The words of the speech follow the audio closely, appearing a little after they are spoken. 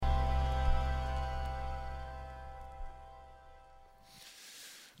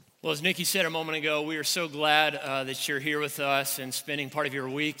Well, as Nikki said a moment ago, we are so glad that you're here with us and spending part of your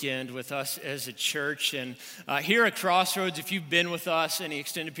weekend with us as a church. And here at Crossroads, if you've been with us any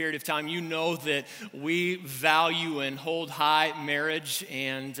extended period of time, you know that we value and hold high marriage.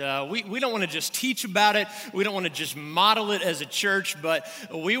 And we don't want to just teach about it. We don't want to just model it as a church, but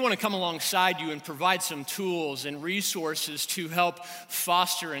we want to come alongside you and provide some tools and resources to help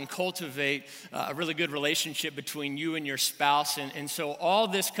foster and cultivate a really good relationship between you and your spouse. And so all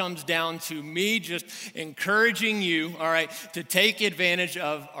this comes down to me just encouraging you, all right, to take advantage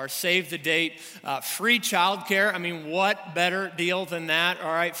of our Save the Date free childcare. I mean, what better deal than that,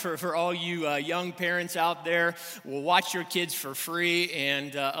 all right, for all you young parents out there. We'll watch your kids for free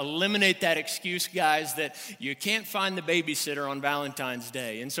and eliminate that excuse, guys, that you can't find the babysitter on Valentine's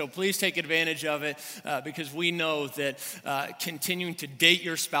Day. And so please take advantage of it because we know that continuing to date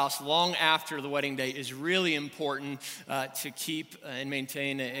your spouse long after the wedding day is really important to keep and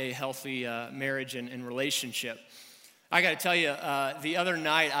maintain a healthy marriage and relationship. I got to tell you, the other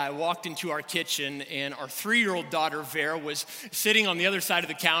night I walked into our kitchen and our 3-year-old daughter, Vera, was sitting on the other side of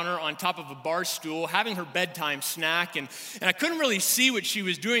the counter on top of a bar stool having her bedtime snack. And I couldn't really see what she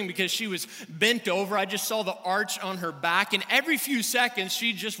was doing because she was bent over. I just saw the arch on her back. And every few seconds,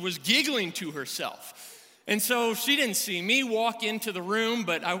 she just was giggling to herself. And so she didn't see me walk into the room,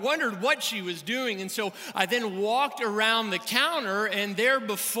 but I wondered what she was doing. And so I then walked around the counter, and there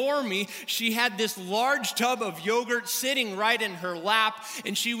before me, she had this large tub of yogurt sitting right in her lap,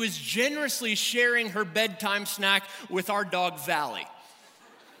 and she was generously sharing her bedtime snack with our dog, Valley.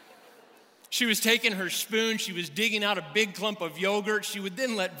 She was taking her spoon, she was digging out a big clump of yogurt. She would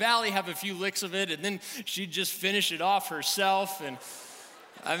then let Valley have a few licks of it, and then she'd just finish it off herself. And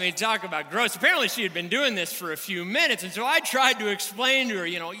I mean, talk about gross. Apparently she had been doing this for a few minutes. And so I tried to explain to her,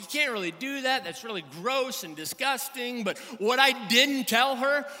 you can't really do that. That's really gross and disgusting. But what I didn't tell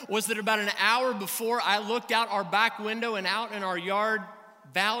her was that about an hour before I looked out our back window and out in our yard,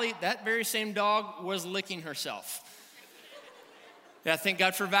 Valley, that very same dog, was licking herself. Yeah, thank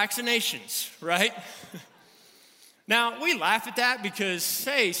God for vaccinations, right? Now, we laugh at that because,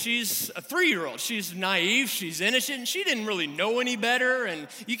 hey, she's a 3-year-old. She's naive, she's innocent, and she didn't really know any better. And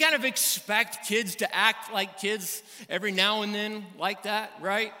you kind of expect kids to act like kids every now and then like that,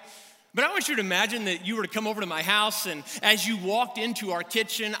 right? But I want you to imagine that you were to come over to my house, and as you walked into our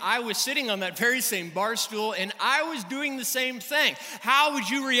kitchen, I was sitting on that very same bar stool, and I was doing the same thing. How would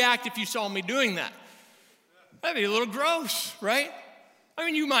you react if you saw me doing that? That'd be a little gross, right? I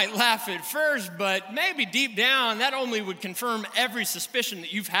mean, you might laugh at first, but maybe deep down, that only would confirm every suspicion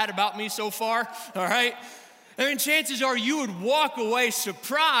that you've had about me so far, all right? I mean, chances are you would walk away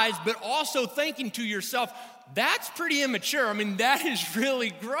surprised, but also thinking to yourself, that's pretty immature. I mean, that is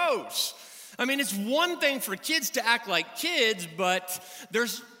really gross. I mean, it's one thing for kids to act like kids, but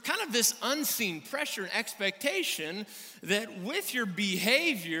there's kind of this unseen pressure and expectation that with your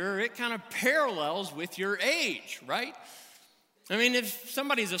behavior, it kind of parallels with your age, right? I mean, if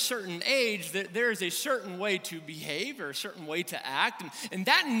somebody's a certain age, there's a certain way to behave or a certain way to act. And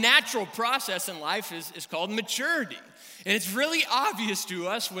that natural process in life is called maturity. And it's really obvious to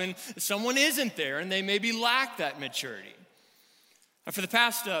us when someone isn't there and they maybe lack that maturity. For the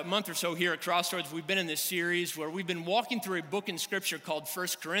past month or so here at Crossroads, we've been in this series where we've been walking through a book in Scripture called 1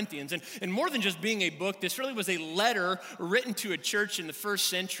 Corinthians. And more than just being a book, this really was a letter written to a church in the first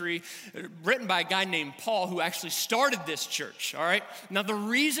century, written by a guy named Paul who actually started this church, all right? Now, the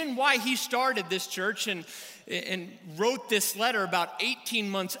reason why he started this church and wrote this letter about 18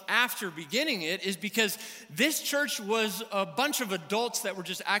 months after beginning it is because this church was a bunch of adults that were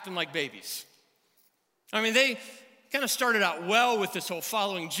just acting like babies. I mean, they kind of started out well with this whole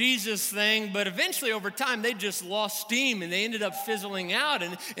following Jesus thing, but eventually over time they just lost steam and they ended up fizzling out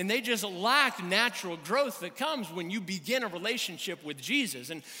and they just lacked natural growth that comes when you begin a relationship with Jesus.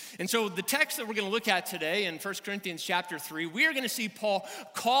 And so the text that we're going to look at today in 1 Corinthians chapter 3, we are going to see Paul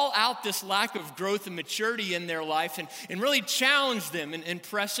call out this lack of growth and maturity in their life and really challenge them and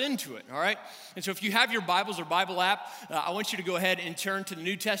press into it, all right? And so if you have your Bibles or Bible app, I want you to go ahead and turn to the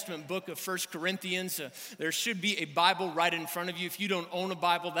New Testament book of 1 Corinthians. There should be a Bible right in front of you. If you don't own a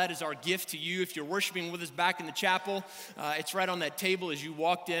Bible, that is our gift to you. If you're worshiping with us back in the chapel, it's right on that table as you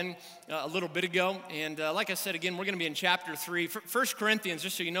walked in a little bit ago. And like I said, again, we're going to be in chapter 3. 1 Corinthians,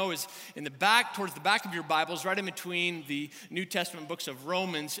 just so you know, is in the back, towards the back of your Bibles, right in between the New Testament books of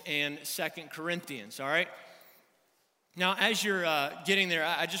Romans and 2 Corinthians, all right? Now, as you're getting there,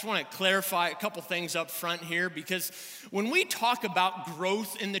 I just want to clarify a couple things up front here, because when we talk about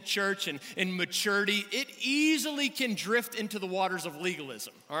growth in the church and maturity, it easily can drift into the waters of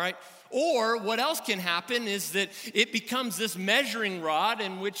legalism, all right? Or what else can happen is that it becomes this measuring rod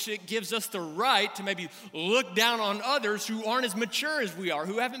in which it gives us the right to maybe look down on others who aren't as mature as we are,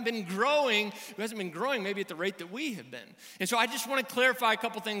 who hasn't been growing maybe at the rate that we have been. And so I just want to clarify a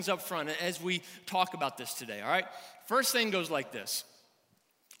couple things up front as we talk about this today, all right? First thing goes like this: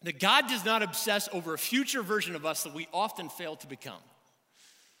 that God does not obsess over a future version of us that we often fail to become.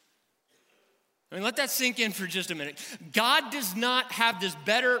 I mean, let that sink in for just a minute. God does not have this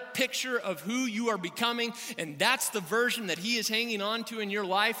better picture of who you are becoming, and that's the version that he is hanging on to in your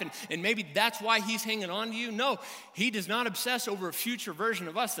life, and maybe that's why he's hanging on to you. No, he does not obsess over a future version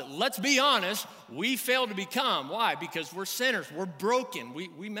of us that, let's be honest, we fail to become. Why? Because we're sinners, we're broken,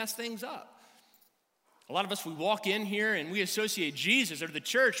 we mess things up. A lot of us, we walk in here and we associate Jesus or the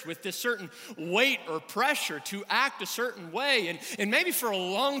church with this certain weight or pressure to act a certain way. And maybe for a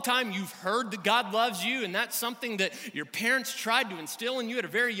long time you've heard that God loves you, and that's something that your parents tried to instill in you at a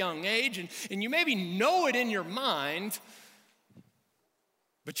very young age. And you maybe know it in your mind,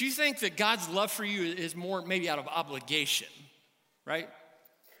 but you think that God's love for you is more maybe out of obligation, right?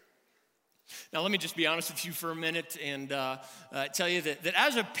 Now, let me just be honest with you for a minute and tell you that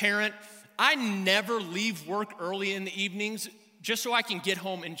as a parent, I never leave work early in the evenings just so I can get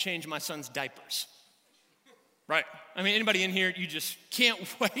home and change my son's diapers, right? I mean, anybody in here, you just can't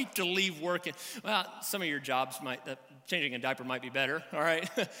wait to leave work. And, well, some of your jobs changing a diaper might be better, all right?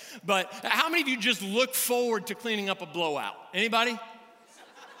 But how many of you just look forward to cleaning up a blowout? Anybody?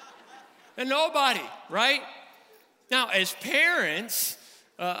 And nobody, right? Now, as parents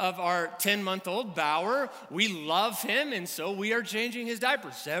of our 10-month-old Bauer, we love him, and so we are changing his diaper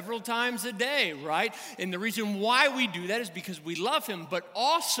several times a day, right? And the reason why we do that is because we love him, but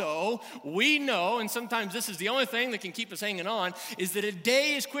also we know, and sometimes this is the only thing that can keep us hanging on, is that a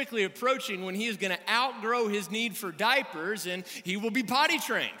day is quickly approaching when he is going to outgrow his need for diapers and he will be potty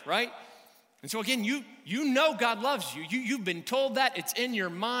trained, right? And so again, you know God loves you. You've been told that, it's in your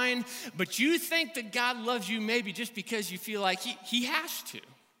mind, but you think that God loves you maybe just because you feel like he has to.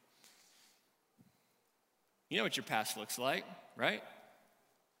 You know what your past looks like, right?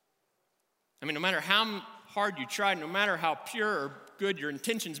 I mean, no matter how hard you try, no matter how pure or good your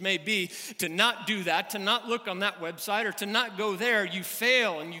intentions may be, to not do that, to not look on that website, or to not go there, you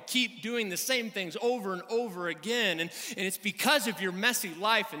fail and you keep doing the same things over and over again. And it's because of your messy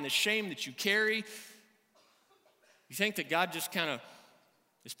life and the shame that you carry. You think that God just kind of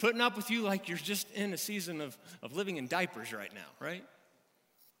is putting up with you like you're just in a season of living in diapers right now, right?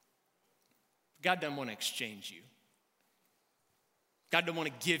 God doesn't want to exchange you. God doesn't want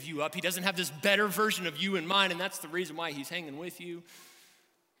to give you up. He doesn't have this better version of you in mind, and that's the reason why he's hanging with you.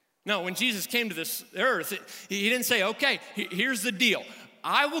 No, when Jesus came to this earth, he didn't say, okay, here's the deal.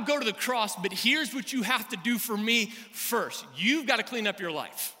 I will go to the cross, but here's what you have to do for me first. You've got to clean up your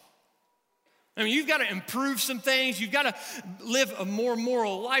life. I mean, you've got to improve some things. You've got to live a more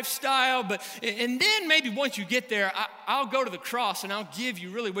moral lifestyle. And then maybe once you get there, I'll go to the cross and I'll give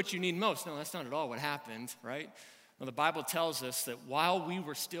you really what you need most. No, that's not at all what happened, right? Well, the Bible tells us that while we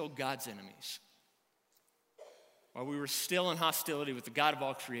were still God's enemies, while we were still in hostility with the God of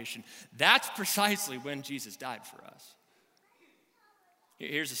all creation, that's precisely when Jesus died for us.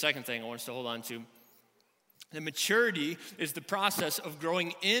 Here's the second thing I want us to hold on to. The maturity is the process of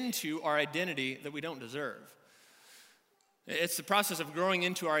growing into our identity that we don't deserve. It's the process of growing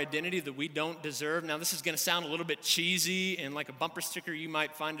into our identity that we don't deserve. Now, this is going to sound a little bit cheesy and like a bumper sticker you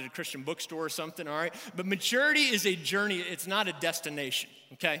might find at a Christian bookstore or something, all right? But maturity is a journey. It's not a destination,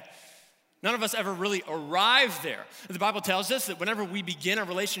 okay? None of us ever really arrive there. The Bible tells us that whenever we begin a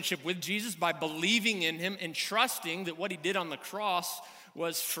relationship with Jesus by believing in him and trusting that what he did on the cross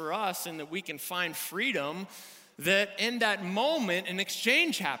was for us and that we can find freedom, that in that moment an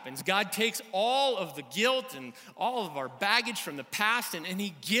exchange happens. God takes all of the guilt and all of our baggage from the past and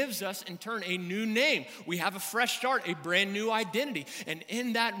he gives us in turn a new name. We have a fresh start, a brand new identity. And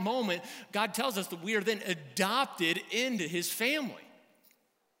in that moment, God tells us that we are then adopted into his family.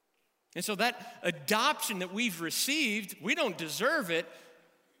 And so that adoption that we've received, we don't deserve it,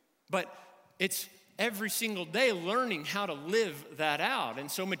 but it's every single day learning how to live that out.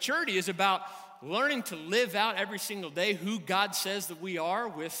 And so maturity is about learning to live out every single day who God says that we are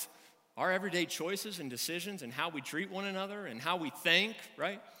with our everyday choices and decisions and how we treat one another and how we think,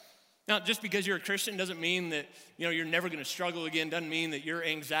 right? Now, just because you're a Christian doesn't mean that, you're never going to struggle again, doesn't mean that your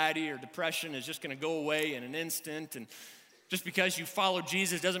anxiety or depression is just going to go away in an instant. And Just because you follow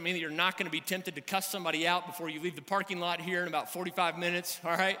Jesus doesn't mean that you're not going to be tempted to cuss somebody out before you leave the parking lot here in about 45 minutes,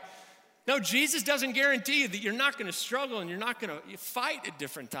 all right? No, Jesus doesn't guarantee you that you're not going to struggle and you're not going to fight at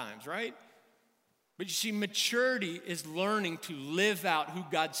different times, right? But you see, maturity is learning to live out who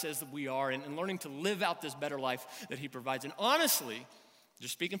God says that we are and learning to live out this better life that he provides. And honestly,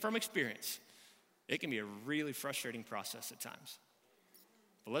 just speaking from experience, it can be a really frustrating process at times.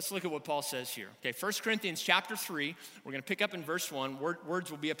 But let's look at what Paul says here. Okay, 1 Corinthians chapter 3, we're going to pick up in verse 1. Words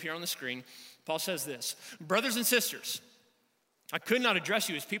will be up here on the screen. Paul says this, brothers and sisters, I could not address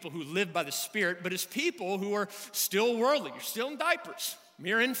you as people who live by the Spirit, but as people who are still worldly. You're still in diapers.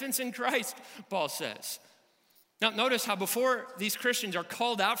 Mere infants in Christ, Paul says. Now, notice how before these Christians are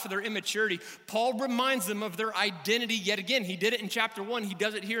called out for their immaturity, Paul reminds them of their identity yet again. He did it in chapter 1. He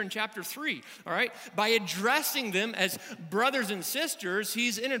does it here in chapter 3, all right? By addressing them as brothers and sisters,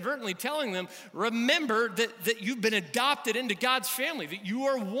 he's inadvertently telling them, remember that you've been adopted into God's family, that you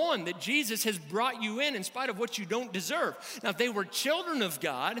are one, that Jesus has brought you in spite of what you don't deserve. Now, they were children of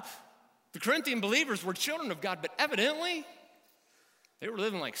God. The Corinthian believers were children of God, but evidently, they were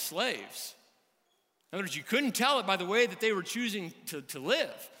living like slaves. In other words, you couldn't tell it by the way that they were choosing to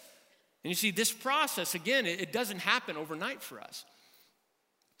live. And you see, this process, again, it doesn't happen overnight for us.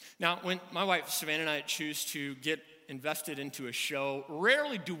 Now, when my wife Savannah and I choose to get invested into a show,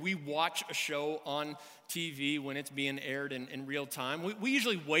 rarely do we watch a show on TV when it's being aired in real time. We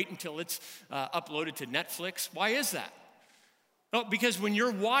usually wait until it's uploaded to Netflix. Why is that? Well, because when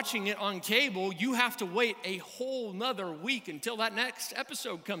you're watching it on cable, you have to wait a whole nother week until that next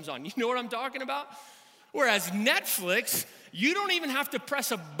episode comes on. You know what I'm talking about? Whereas Netflix, you don't even have to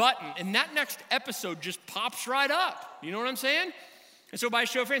press a button, and that next episode just pops right up. You know what I'm saying? And so by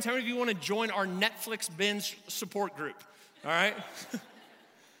show of hands, how many of you want to join our Netflix binge support group? All right?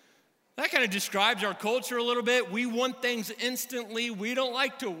 That kind of describes our culture a little bit. We want things instantly. We don't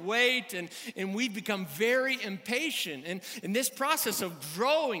like to wait, and we've become very impatient. And in this process of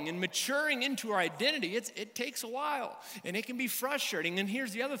growing and maturing into our identity, it takes a while, and it can be frustrating. And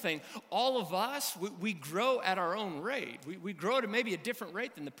here's the other thing. All of us, we grow at our own rate. We grow at maybe a different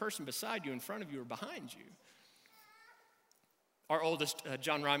rate than the person beside you, in front of you, or behind you. Our oldest,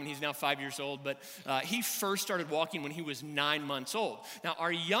 John Ryman, he's now 5 years old, but he first started walking when he was 9 months old. Now, our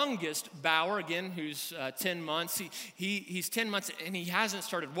youngest, Bauer, again, who's 10 months, he's 10 months and he hasn't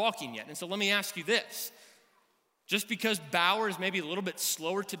started walking yet. And so let me ask you this. Just because Bauer is maybe a little bit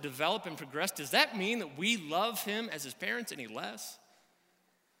slower to develop and progress, does that mean that we love him as his parents any less?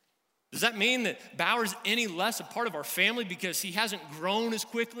 Does that mean that Bauer's any less a part of our family because he hasn't grown as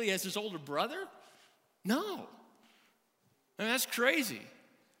quickly as his older brother? No. I mean, that's crazy.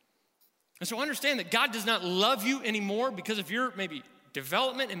 And so understand that God does not love you anymore because of your maybe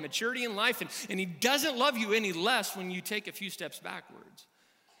development and maturity in life, and he doesn't love you any less when you take a few steps backwards.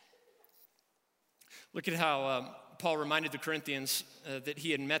 Look at how Paul reminded the Corinthians that he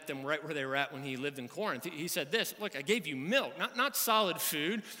had met them right where they were at when he lived in Corinth. He said this, look, I gave you milk, not solid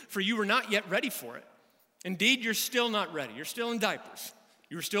food, for you were not yet ready for it. Indeed, you're still not ready. You're still in diapers.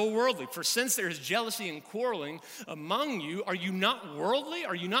 You are still worldly. For since there is jealousy and quarreling among you, are you not worldly?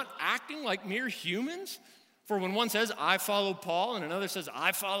 Are you not acting like mere humans? For when one says, I follow Paul, and another says,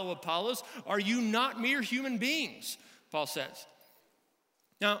 I follow Apollos, are you not mere human beings? Paul says.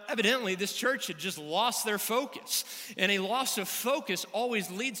 Now, evidently, this church had just lost their focus. And a loss of focus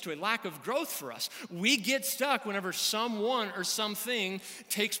always leads to a lack of growth for us. We get stuck whenever someone or something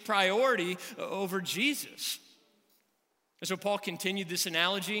takes priority over Jesus. And so Paul continued this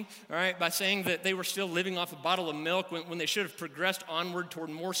analogy, all right, by saying that they were still living off a bottle of milk when they should have progressed onward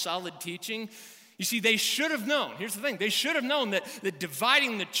toward more solid teaching. You see, they should have known, here's the thing, they should have known that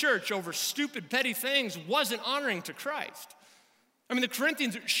dividing the church over stupid, petty things wasn't honoring to Christ. I mean, the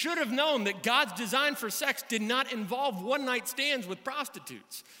Corinthians should have known that God's design for sex did not involve one-night stands with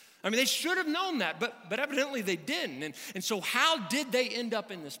prostitutes. I mean, they should have known that, but evidently they didn't. And so how did they end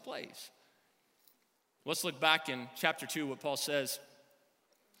up in this place? Let's look back in chapter 2, what Paul says.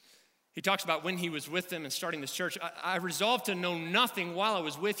 He talks about when he was with them and starting this church. I resolved to know nothing while I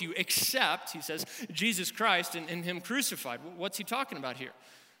was with you except, he says, Jesus Christ and him crucified. What's he talking about here?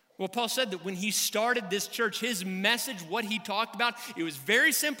 Well, Paul said that when he started this church, his message, what he talked about, it was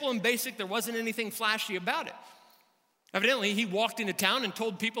very simple and basic. There wasn't anything flashy about it. Evidently, he walked into town and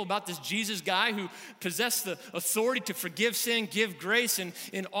told people about this Jesus guy who possessed the authority to forgive sin, give grace, and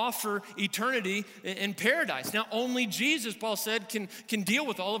offer eternity in paradise. Now, only Jesus, Paul said, can deal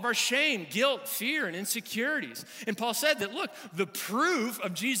with all of our shame, guilt, fear, and insecurities. And Paul said that, look, the proof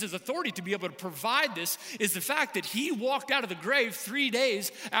of Jesus' authority to be able to provide this is the fact that he walked out of the grave 3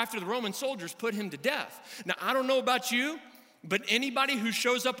 days after the Roman soldiers put him to death. Now, I don't know about you, But anybody who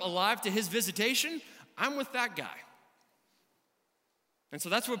shows up alive to his visitation, I'm with that guy. And so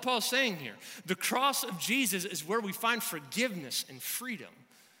that's what Paul's saying here. The cross of Jesus is where we find forgiveness and freedom.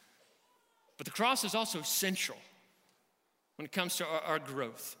 But the cross is also central when it comes to our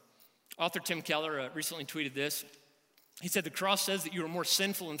growth. Author Tim Keller recently tweeted this. He said, the cross says that you are more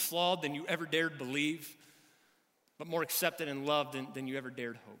sinful and flawed than you ever dared believe, but more accepted and loved than you ever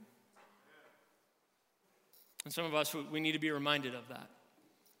dared hope. And some of us, we need to be reminded of that.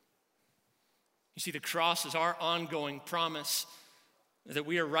 You see, the cross is our ongoing promise that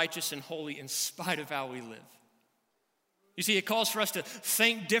we are righteous and holy in spite of how we live. You see, it calls for us to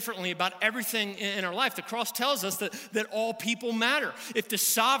think differently about everything in our life. The cross tells us that all people matter. If the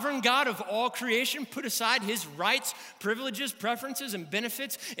sovereign God of all creation put aside his rights, privileges, preferences, and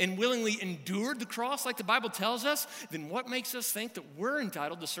benefits and willingly endured the cross like the Bible tells us, then what makes us think that we're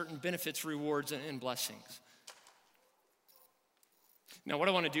entitled to certain benefits, rewards, and blessings? Now, what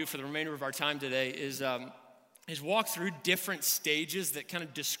I want to do for the remainder of our time today is walk through different stages that kind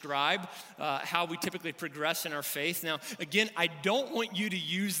of describe how we typically progress in our faith. Now, again, I don't want you to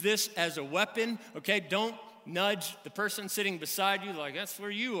use this as a weapon, okay? Don't nudge the person sitting beside you like, that's where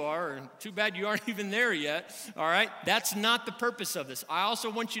you are, and too bad you aren't even there yet, all right? That's not the purpose of this. I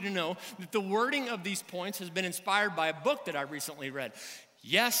also want you to know that the wording of these points has been inspired by a book that I recently read.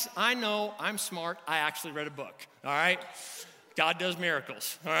 Yes, I know, I'm smart. I actually read a book, all right? God does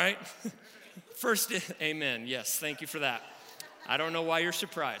miracles, all right? First, amen, yes, thank you for that. I don't know why you're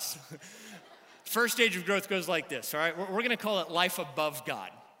surprised. First stage of growth goes like this, all right? We're gonna call it life above God,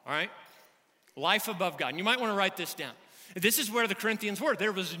 all right? Life above God, and you might wanna write this down. This is where the Corinthians were.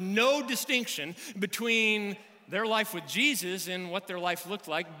 There was no distinction between their life with Jesus and what their life looked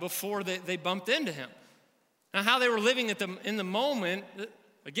like before they bumped into him. Now, how they were living in the moment,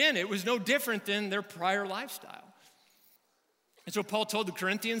 again, it was no different than their prior lifestyle. And so Paul told the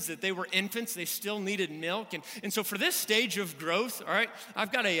Corinthians that they were infants, they still needed milk. And so for this stage of growth, all right,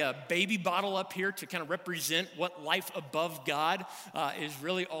 I've got a baby bottle up here to kind of represent what life above God is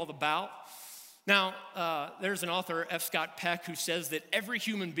really all about. Now, there's an author, F. Scott Peck, who says that every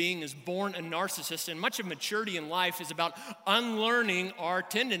human being is born a narcissist, and much of maturity in life is about unlearning our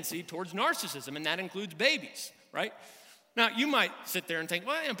tendency towards narcissism, and that includes babies, right? Now, you might sit there and think,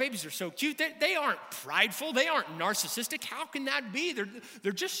 well, babies are so cute. They aren't prideful. They aren't narcissistic. How can that be?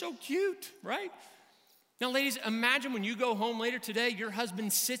 They're just so cute, right? Now, ladies, imagine when you go home later today, your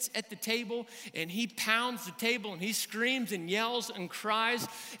husband sits at the table and he pounds the table and he screams and yells and cries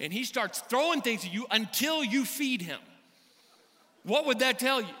and he starts throwing things at you until you feed him. What would that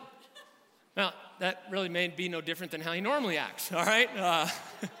tell you? Well, that really may be no different than how he normally acts, all right?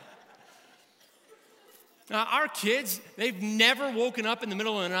 Now, our kids, they've never woken up in the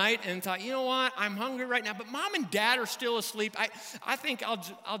middle of the night and thought, you know what, I'm hungry right now, but mom and dad are still asleep. I think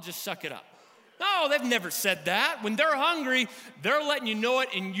I'll just suck it up. No, they've never said that. When they're hungry, they're letting you know it,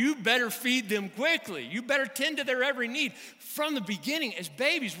 and you better feed them quickly. You better tend to their every need. From the beginning, as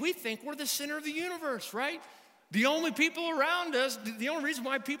babies, we think we're the center of the universe, right? The only people around us, the only reason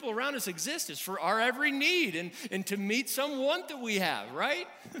why people around us exist is for our every need and to meet some want that we have, right?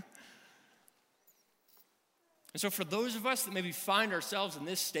 And so for those of us that maybe find ourselves in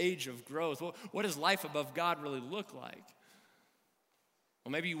this stage of growth, what does life above God really look like?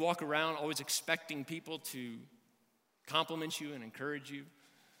 Well, maybe you walk around always expecting people to compliment you and encourage you.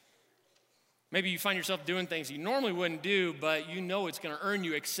 Maybe you find yourself doing things you normally wouldn't do, but you know it's going to earn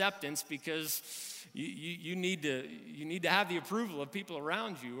you acceptance because you need to have the approval of people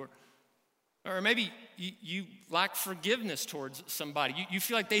around you. Or maybe you lack forgiveness towards somebody. You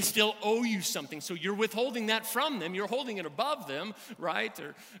feel like they still owe you something, so you're withholding that from them. You're holding it above them, right?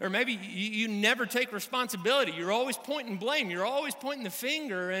 Or maybe you never take responsibility. You're always pointing blame. You're always pointing the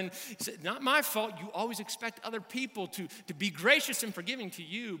finger, and it's not my fault. You always expect other people to be gracious and forgiving to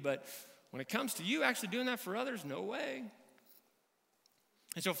you, but when it comes to you actually doing that for others, no way.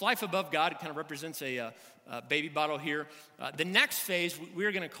 And so if life above God kind of represents a baby bottle here, the next phase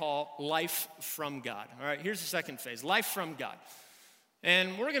we're going to call life from God. All right, here's the second phase, life from God.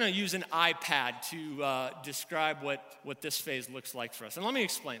 And we're going to use an iPad to describe what this phase looks like for us. And let me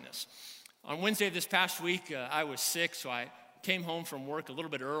explain this. On Wednesday of this past week, I was sick, so I came home from work a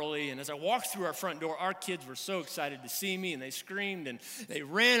little bit early, and as I walked through our front door, our kids were so excited to see me, and they screamed, and they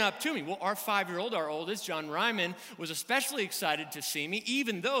ran up to me. Well, our 5-year-old, our oldest, John Ryman, was especially excited to see me,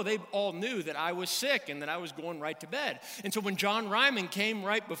 even though they all knew that I was sick and that I was going right to bed. And so when John Ryman came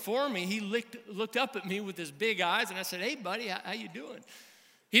right before me, he looked up at me with his big eyes, and I said, hey, buddy, how you doing?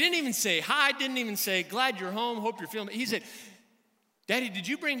 He didn't even say hi, didn't even say, glad you're home, hope you're feeling it. He said, Daddy, did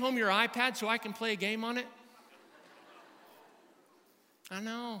you bring home your iPad so I can play a game on it? I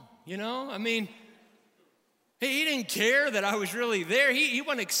know, I mean, he didn't care that I was really there. He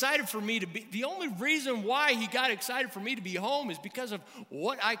wasn't excited for me to be. The only reason why he got excited for me to be home is because of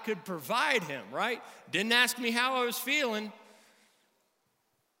what I could provide him, right? Didn't ask me how I was feeling.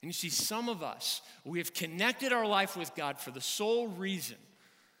 And you see, some of us, we have connected our life with God for the sole reason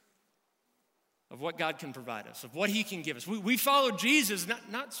of what God can provide us, of what he can give us. We follow Jesus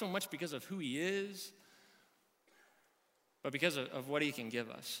not so much because of who he is, but because of what he can give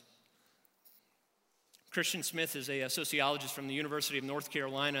us. Christian Smith is a sociologist from the University of North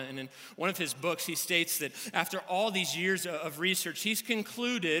Carolina, and in one of his books, he states that after all these years of research, he's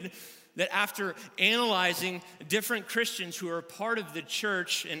concluded that after analyzing different Christians who are a part of the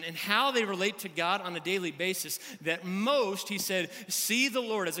church and how they relate to God on a daily basis, that most, he said, see the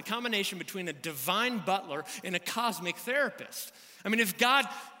Lord as a combination between a divine butler and a cosmic therapist. I mean, if God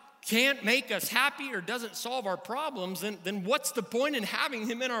can't make us happy or doesn't solve our problems, then what's the point in having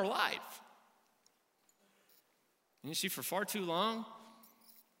him in our life? And you see, for far too long,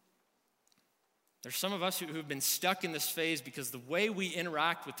 there's some of us who've been stuck in this phase because the way we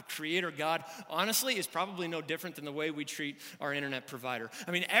interact with the Creator God, honestly, is probably no different than the way we treat our internet provider.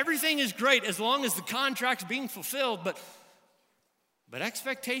 I mean, everything is great as long as the contract's being fulfilled, but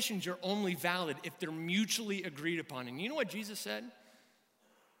expectations are only valid if they're mutually agreed upon. And you know what Jesus said?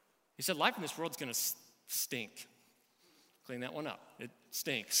 He said, life in this world is going to stink. Clean that one up. It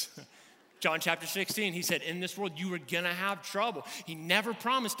stinks. John chapter 16, he said, in this world you are going to have trouble. He never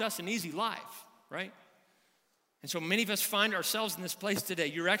promised us an easy life, right? And so many of us find ourselves in this place today.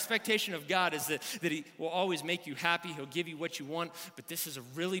 Your expectation of God is that he will always make you happy. He'll give you what you want. But this is a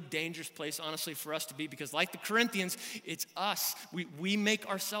really dangerous place, honestly, for us to be, because like the Corinthians, it's us. We make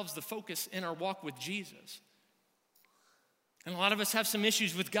ourselves the focus in our walk with Jesus. And a lot of us have some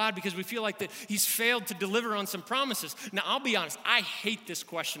issues with God because we feel like that he's failed to deliver on some promises. Now, I'll be honest, I hate this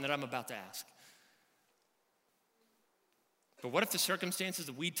question that I'm about to ask. But what if the circumstances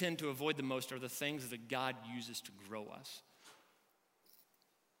that we tend to avoid the most are the things that God uses to grow us?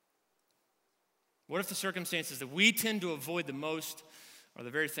 What if the circumstances that we tend to avoid the most are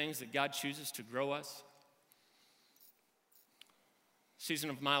the very things that God chooses to grow us? Season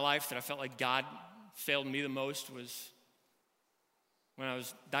of my life that I felt like God failed me the most was when I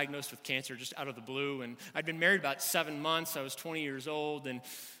was diagnosed with cancer just out of the blue. And I'd been married about 7 months. I was 20 years old. And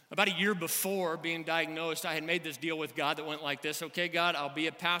about a year before being diagnosed, I had made this deal with God that went like this. Okay, God, I'll be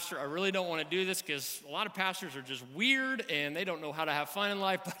a pastor. I really don't want to do this because a lot of pastors are just weird and they don't know how to have fun in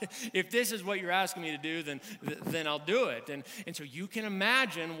life. But if this is what you're asking me to do, then I'll do it. And so you can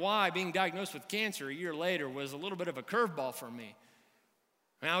imagine why being diagnosed with cancer a year later was a little bit of a curveball for me.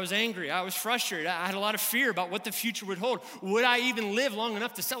 I was angry. I was frustrated. I had a lot of fear about what the future would hold. Would I even live long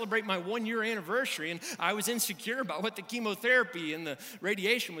enough to celebrate my 1-year anniversary? And I was insecure about what the chemotherapy and the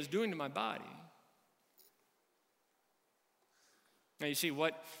radiation was doing to my body. Now, you see,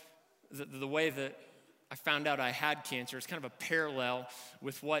 what the way that I found out I had cancer is kind of a parallel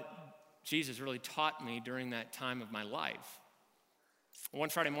with what Jesus really taught me during that time of my life. One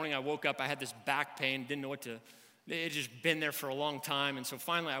Friday morning, I woke up. I had this back pain, didn't know what to. It had just been there for a long time. And so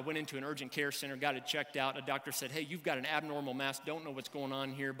finally I went into an urgent care center, got it checked out. A doctor said, hey, you've got an abnormal mass. Don't know what's going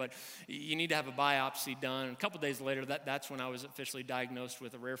on here, but you need to have a biopsy done. And a couple days later, that's when I was officially diagnosed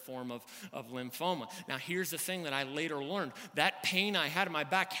with a rare form of lymphoma. Now, here's the thing that I later learned. That pain I had in my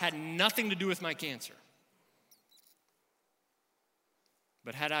back had nothing to do with my cancer.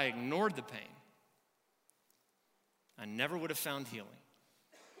 But had I ignored the pain, I never would have found healing.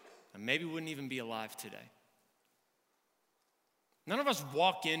 I maybe wouldn't even be alive today. None of us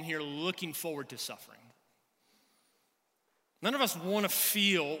walk in here looking forward to suffering. None of us want to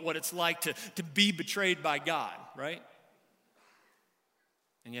feel what it's like to be betrayed by God, right?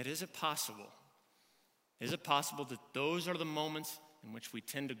 And yet, is it possible? Is it possible that those are the moments in which we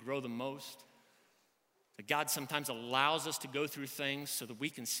tend to grow the most? That God sometimes allows us to go through things so that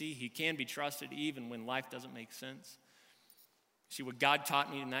we can see he can be trusted even when life doesn't make sense? See, what God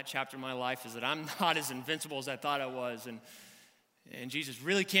taught me in that chapter of my life is that I'm not as invincible as I thought I was, and Jesus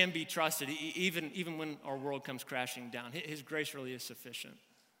really can be trusted even when our world comes crashing down. His grace really is sufficient.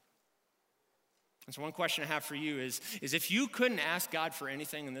 And so one question I have for you is if you couldn't ask God for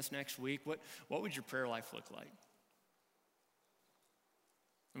anything in this next week, what would your prayer life look like?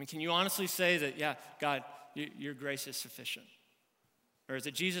 I mean, can you honestly say that, yeah, God, your grace is sufficient? Or is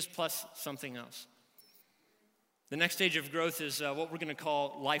it Jesus plus something else? The next stage of growth is what we're going to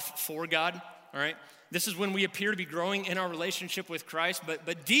call life for God, all right? This is when we appear to be growing in our relationship with Christ,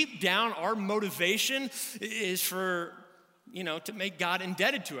 but deep down, our motivation is for to make God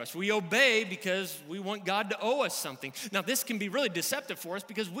indebted to us. We obey because we want God to owe us something. Now, this can be really deceptive for us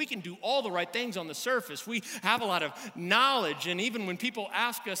because we can do all the right things on the surface. We have a lot of knowledge, and even when people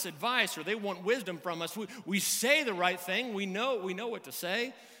ask us advice or they want wisdom from us, we say the right thing. We know what to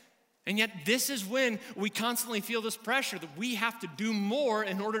say. And yet this is when we constantly feel this pressure that we have to do more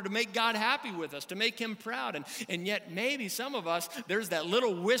in order to make God happy with us, to make him proud. And yet maybe some of us, there's that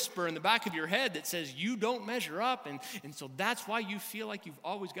little whisper in the back of your head that says you don't measure up. And so that's why you feel like you've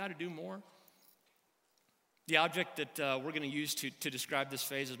always got to do more. The object that we're going to use to describe this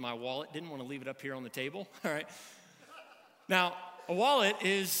phase is my wallet. Didn't want to leave it up here on the table. All right. Now, a wallet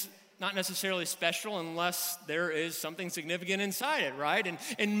is not necessarily special unless there is something significant inside it, right?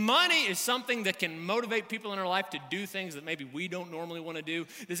 And money is something that can motivate people in our life to do things that maybe we don't normally want to do.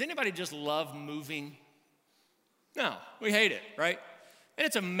 Does anybody just love moving? No, we hate it, right? And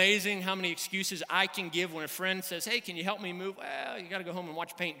it's amazing how many excuses I can give when a friend says, hey, can you help me move? Well, you got to go home and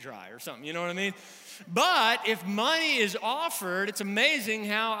watch paint dry or something, you know what I mean? But if money is offered, it's amazing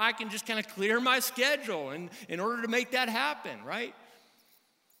how I can just kind of clear my schedule in order to make that happen, right?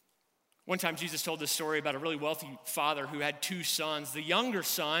 One time Jesus told this story about a really wealthy father who had two sons. The younger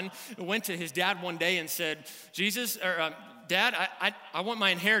son went to his dad one day and said, Dad, I want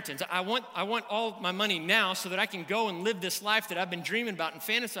my inheritance. I want all my money now so that I can go and live this life that I've been dreaming about and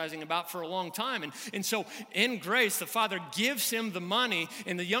fantasizing about for a long time. And so in grace, the father gives him the money,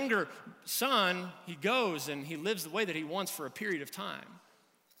 and the younger son, he goes and he lives the way that he wants for a period of time.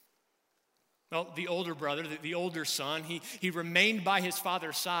 Well, the older brother, the older son, he remained by his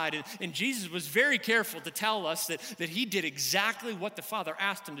father's side. And Jesus was very careful to tell us that he did exactly what the father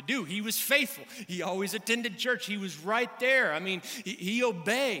asked him to do. He was faithful. He always attended church. He was right there. I mean, he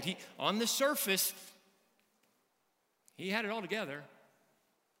obeyed. On the surface, he had it all together.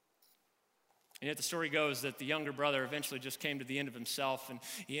 And yet the story goes that the younger brother eventually just came to the end of himself, and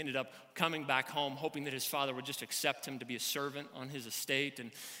he ended up coming back home hoping that his father would just accept him to be a servant on his estate.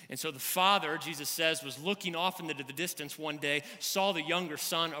 And so the father, Jesus says, was looking off into the distance one day, saw the younger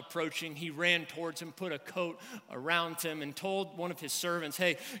son approaching. He ran towards him, put a coat around him, and told one of his servants,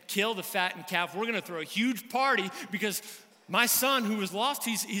 hey, kill the fattened calf. We're going to throw a huge party because my son who was lost,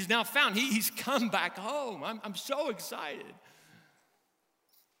 he's now found. He's come back home. I'm so excited.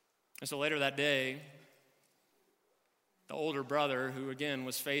 And so later that day, the older brother, who again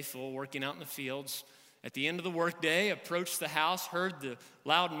was faithful, working out in the fields, at the end of the workday, approached the house, heard the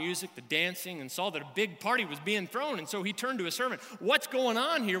loud music, the dancing, and saw that a big party was being thrown. And so he turned to his servant, what's going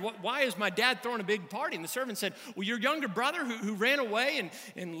on here? Why is my dad throwing a big party? And the servant said, well, your younger brother who ran away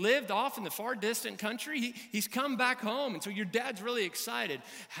and lived off in the far distant country, he's come back home. And so your dad's really excited.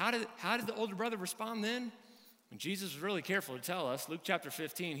 How did the older brother respond then? And Jesus was really careful to tell us, Luke chapter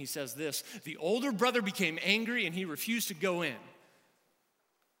 15, he says this, the older brother became angry and he refused to go in.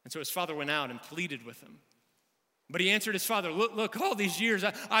 And so his father went out and pleaded with him. But he answered his father, look, all these years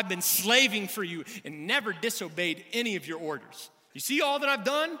I've been slaving for you and never disobeyed any of your orders. You see all that I've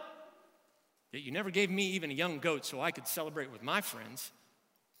done? Yet you never gave me even a young goat so I could celebrate with my friends.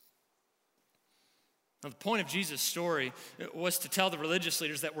 Now, the point of Jesus' story was to tell the religious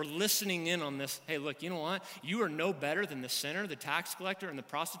leaders that were listening in on this, hey, look, you know what? You are no better than the sinner, the tax collector, and the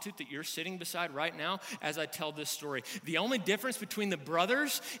prostitute that you're sitting beside right now as I tell this story. The only difference between the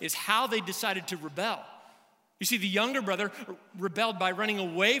brothers is how they decided to rebel. You see, the younger brother rebelled by running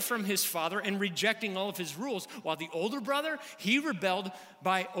away from his father and rejecting all of his rules, while the older brother, he rebelled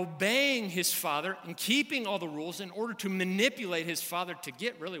by obeying his father and keeping all the rules in order to manipulate his father to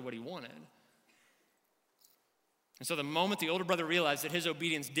get really what he wanted. And so the moment the older brother realized that his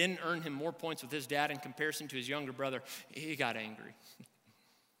obedience didn't earn him more points with his dad in comparison to his younger brother, he got angry.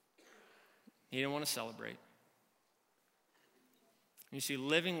 He didn't want to celebrate. You see,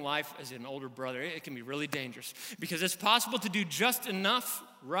 living life as an older brother, it can be really dangerous because it's possible to do just enough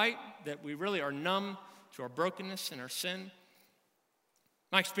right that we really are numb to our brokenness and our sin.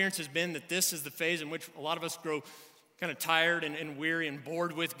 My experience has been that this is the phase in which a lot of us grow kind of tired and weary and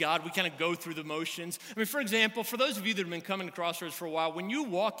bored with God. We kind of go through the motions. I mean, for example, for those of you that have been coming to Crossroads for a while, when you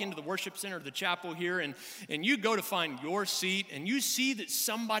walk into the worship center of the chapel here and you go to find your seat and you see that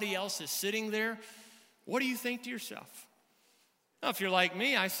somebody else is sitting there, what do you think to yourself? Now, if you're like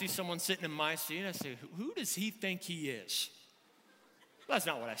me, I see someone sitting in my seat, I say, who does he think he is? Well, that's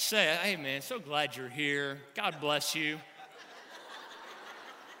not what I say. Hey, man, so glad you're here. God bless you.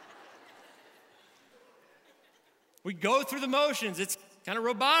 We go through the motions. It's kind of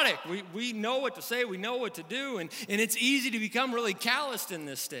robotic. We know what to say. We know what to do. And it's easy to become really calloused in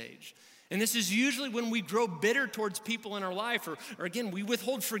this stage. And this is usually when we grow bitter towards people in our life, or again, we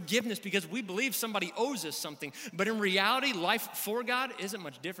withhold forgiveness because we believe somebody owes us something. But in reality, life for God isn't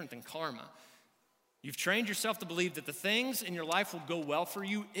much different than karma. You've trained yourself to believe that the things in your life will go well for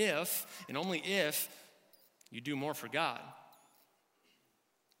you if, and only if, you do more for God.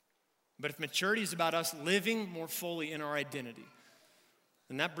 But if maturity is about us living more fully in our identity,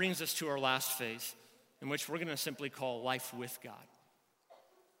 then that brings us to our last phase, in which we're going to simply call life with God.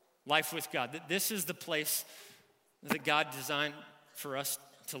 Life with God. This is the place that God designed for us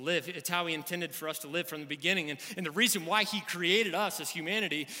to live. It's how he intended for us to live from the beginning. And the reason why he created us as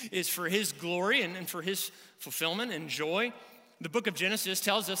humanity is for his glory and for his fulfillment and joy. The book of Genesis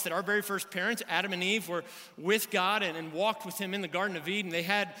tells us that our very first parents, Adam and Eve, were with God and walked with him in the Garden of Eden. They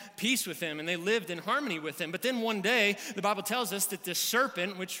had peace with him and they lived in harmony with him. But then one day, the Bible tells us that this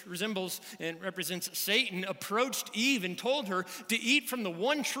serpent, which resembles and represents Satan, approached Eve and told her to eat from the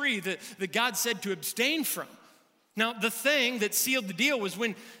one tree that God said to abstain from. Now, the thing that sealed the deal was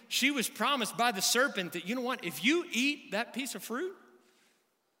when she was promised by the serpent that, you know what, if you eat that piece of fruit,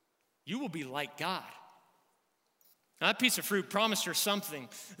 you will be like God. Now, that piece of fruit promised her something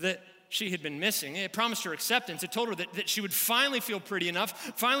that she had been missing. It promised her acceptance. It told her that she would finally feel pretty enough,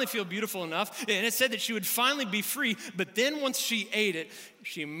 finally feel beautiful enough, and it said that she would finally be free. But then once she ate it,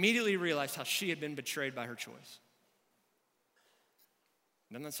 she immediately realized how she had been betrayed by her choice.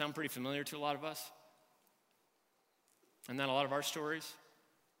 Doesn't that sound pretty familiar to a lot of us? Isn't that a lot of our stories?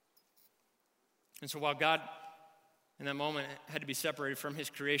 And so while God, in that moment, had to be separated from his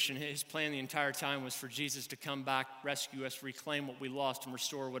creation, his plan the entire time was for Jesus to come back, rescue us, reclaim what we lost, and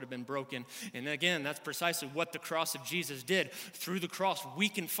restore what had been broken. And again, that's precisely what the cross of Jesus did. Through the cross, we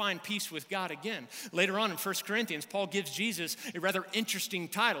can find peace with God again. Later on in 1 Corinthians, Paul gives Jesus a rather interesting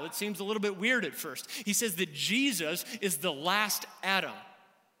title. It seems a little bit weird at first. He says that Jesus is the last Adam.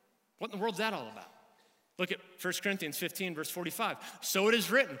 What in the world's that all about? Look at 1 Corinthians 15, verse 45. So it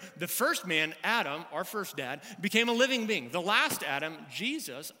is written, the first man, Adam, our first dad, became a living being. The last Adam,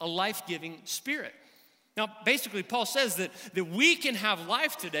 Jesus, a life-giving spirit. Now, basically, Paul says that we can have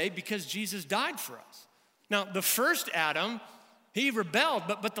life today because Jesus died for us. Now, the first Adam, he rebelled,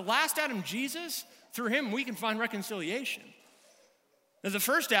 but the last Adam, Jesus, through him, we can find reconciliation. Now, the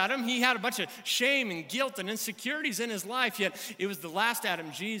first Adam, he had a bunch of shame and guilt and insecurities in his life, yet it was the last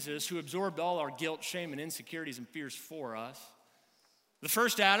Adam, Jesus, who absorbed all our guilt, shame, and insecurities and fears for us. The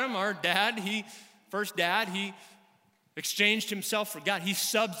first Adam, our dad, he exchanged himself for God. He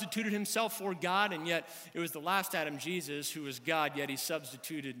substituted himself for God, and yet it was the last Adam, Jesus, who was God, yet he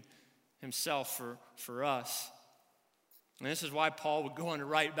substituted himself for us. And this is why Paul would go on to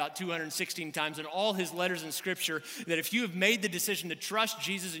write about 216 times in all his letters in Scripture that if you have made the decision to trust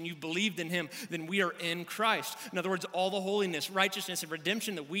Jesus and you've believed in him, then we are in Christ. In other words, all the holiness, righteousness, and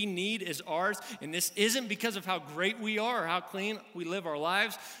redemption that we need is ours. And this isn't because of how great we are or how clean we live our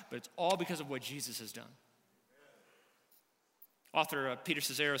lives, but it's all because of what Jesus has done. Author Peter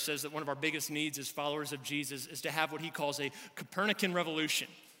Scazzero says that one of our biggest needs as followers of Jesus is to have what he calls a Copernican revolution.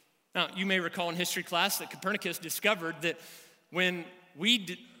 Now, you may recall in history class that Copernicus discovered that when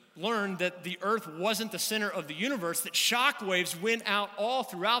we learned that the earth wasn't the center of the universe, that shock waves went out all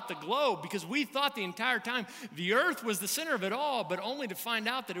throughout the globe because we thought the entire time the earth was the center of it all, but only to find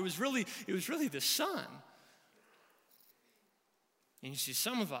out that it was really the sun. And you see,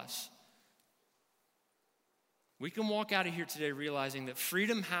 some of us, we can walk out of here today realizing that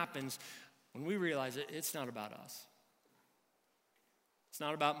freedom happens when we realize it's not about us. It's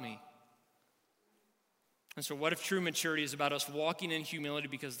not about me. And so what if true maturity is about us walking in humility,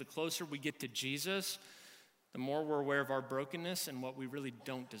 because the closer we get to Jesus, the more we're aware of our brokenness and what we really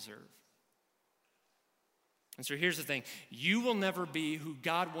don't deserve. And so here's the thing. You will never be who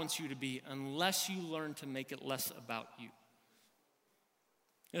God wants you to be unless you learn to make it less about you.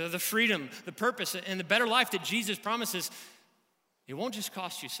 The freedom, the purpose, and the better life that Jesus promises, it won't just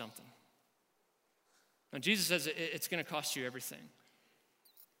cost you something. Now, Jesus says it's going to cost you everything.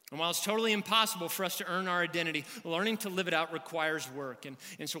 And while it's totally impossible for us to earn our identity, learning to live it out requires work.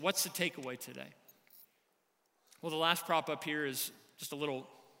 And so what's the takeaway today? Well, the last prop up here is just a little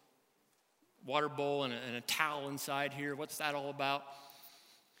water bowl and a towel inside here. What's that all about?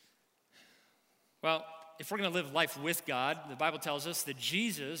 Well, if we're going to live life with God, the Bible tells us that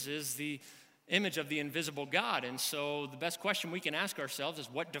Jesus is the image of the invisible God. And so the best question we can ask ourselves is,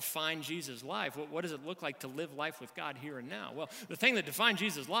 what defined Jesus' life? What does it look like to live life with God here and now? Well, the thing that defined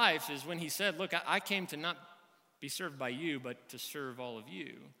Jesus' life is when he said, look, I came to not be served by you, but to serve all of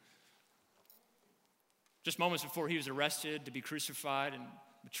you. Just moments before he was arrested, to be crucified and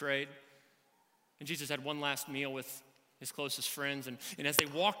betrayed. And Jesus had one last meal with his closest friends. And as they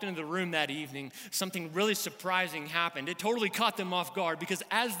walked into the room that evening, something really surprising happened. It totally caught them off guard because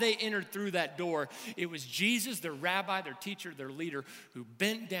as they entered through that door, it was Jesus, their rabbi, their teacher, their leader, who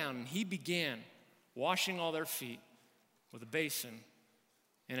bent down and he began washing all their feet with a basin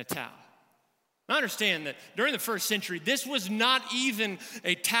and a towel. I understand that during the first century, this was not even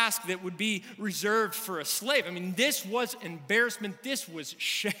a task that would be reserved for a slave. I mean, this was embarrassment. This was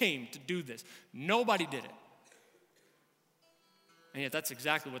shame to do this. Nobody did it. And yet that's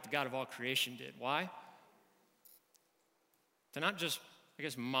exactly what the God of all creation did. Why? To not just,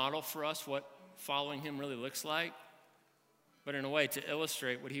 model for us what following him really looks like, but in a way to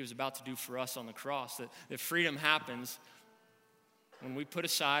illustrate what he was about to do for us on the cross, that freedom happens when we put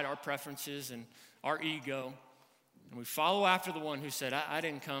aside our preferences and our ego, and we follow after the one who said, I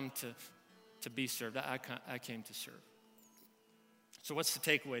didn't come to be served, I came to serve. So what's the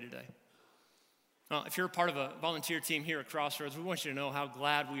takeaway today? Well, if you're a part of a volunteer team here at Crossroads, we want you to know how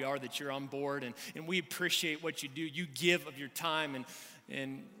glad we are that you're on board, and we appreciate what you do. You give of your time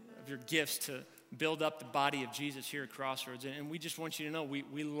and of your gifts to build up the body of Jesus here at Crossroads, and we just want you to know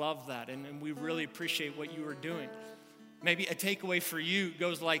we love that, and we really appreciate what you are doing. Maybe a takeaway for you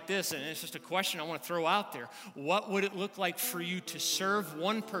goes like this, and it's just a question I want to throw out there. What would it look like for you to serve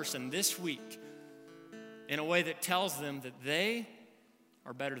one person this week in a way that tells them that they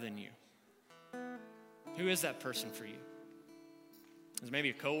are better than you? Who is that person for you? Is it maybe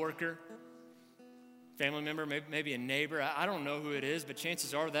a coworker, family member, maybe a neighbor? I don't know who it is, but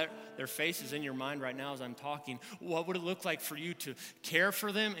chances are that their face is in your mind right now as I'm talking. What would it look like for you to care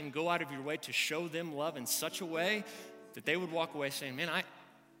for them and go out of your way to show them love in such a way that they would walk away saying, man,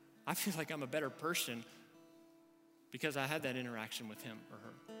 I feel like I'm a better person because I had that interaction with him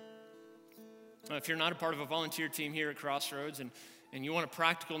or her. If you're not a part of a volunteer team here at Crossroads and you want a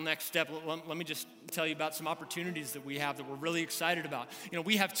practical next step, let me just tell you about some opportunities that we have that we're really excited about.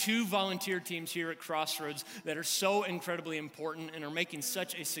 We have 2 volunteer teams here at Crossroads that are so incredibly important and are making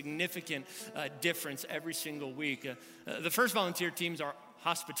such a significant difference every single week. The first volunteer team is our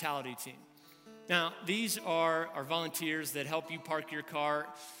hospitality team. Now, these are our volunteers that help you park your car,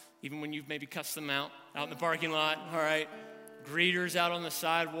 even when you've maybe cussed them out in the parking lot, all right? Greeters out on the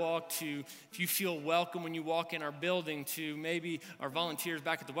sidewalk, to if you feel welcome when you walk in our building, to maybe our volunteers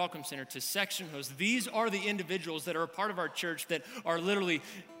back at the Welcome Center, to section hosts. These are the individuals that are a part of our church that are literally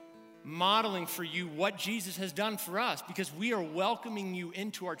modeling for you what Jesus has done for us, because we are welcoming you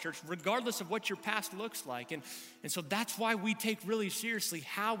into our church regardless of what your past looks like. And so that's why we take really seriously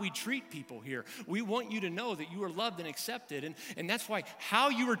how we treat people here. We want you to know that you are loved and accepted, and that's why how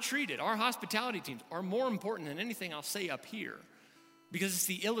you are treated, our hospitality teams, are more important than anything I'll say up here, because it's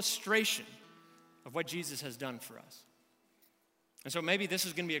the illustration of what Jesus has done for us. And so maybe this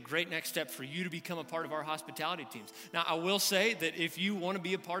is going to be a great next step for you to become a part of our hospitality teams. Now, I will say that if you want to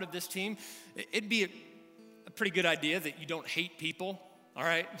be a part of this team, it'd be a pretty good idea that you don't hate people, all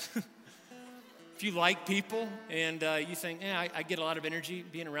right? If you like people and you think, I get a lot of energy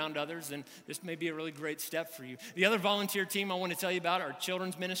being around others, then this may be a really great step for you. The other volunteer team I want to tell you about, our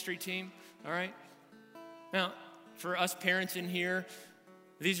children's ministry team, all right? Now, for us parents in here,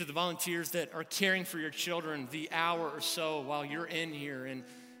 these are the volunteers that are caring for your children the hour or so while you're in here. And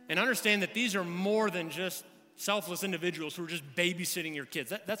understand that these are more than just selfless individuals who are just babysitting your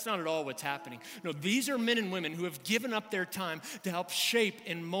kids. That's not at all what's happening. No, these are men and women who have given up their time to help shape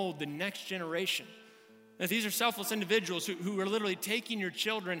and mold the next generation. Now, these are selfless individuals who are literally taking your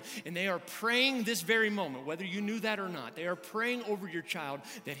children and they are praying this very moment, whether you knew that or not. They are praying over your child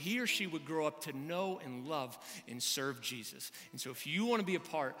that he or she would grow up to know and love and serve Jesus. And so if you want to be a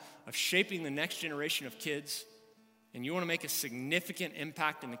part of shaping the next generation of kids and you want to make a significant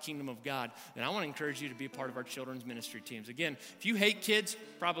impact in the kingdom of God, then I want to encourage you to be a part of our children's ministry teams. Again, if you hate kids,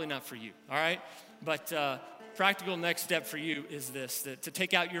 probably not for you, all right? But practical next step for you is this, that to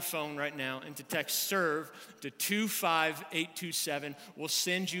take out your phone right now and to text SERVE to 25827. We'll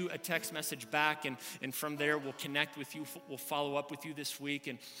send you a text message back, and from there we'll connect with you. We'll follow up with you this week,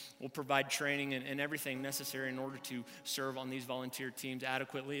 and we'll provide training and everything necessary in order to serve on these volunteer teams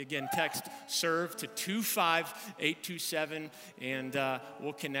adequately. Again, text SERVE to 25827, and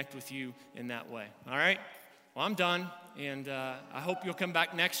we'll connect with you in that way. All right? Well, I'm done, and I hope you'll come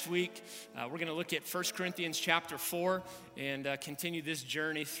back next week. We're going to look at 1 Corinthians chapter 4 and continue this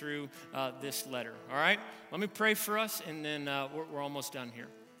journey through this letter. All right? Let me pray for us, and then we're almost done here.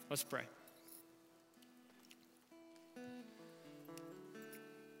 Let's pray.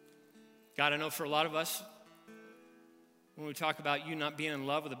 God, I know for a lot of us, when we talk about you not being in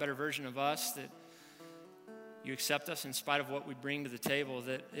love with a better version of us, that you accept us in spite of what we bring to the table,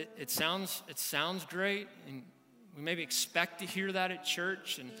 that it sounds great, and we maybe expect to hear that at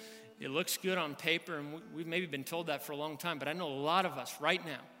church, and it looks good on paper, and we've maybe been told that for a long time, but I know a lot of us right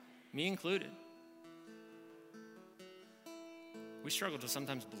now, me included, we struggle to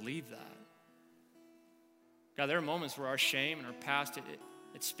sometimes believe that. God, there are moments where our shame and our past,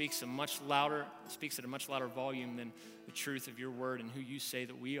 it speaks at a much louder volume than the truth of your word and who you say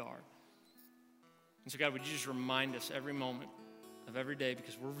that we are. And so God, would you just remind us every moment of every day,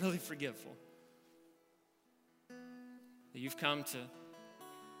 because we're really forgetful, that you've come to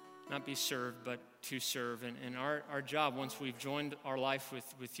not be served, but to serve. And our job, once we've joined our life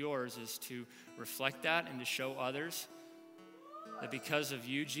with yours, is to reflect that and to show others that because of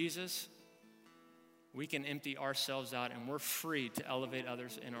you, Jesus, we can empty ourselves out and we're free to elevate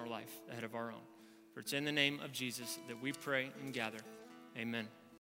others in our life ahead of our own. For it's in the name of Jesus that we pray and gather. Amen.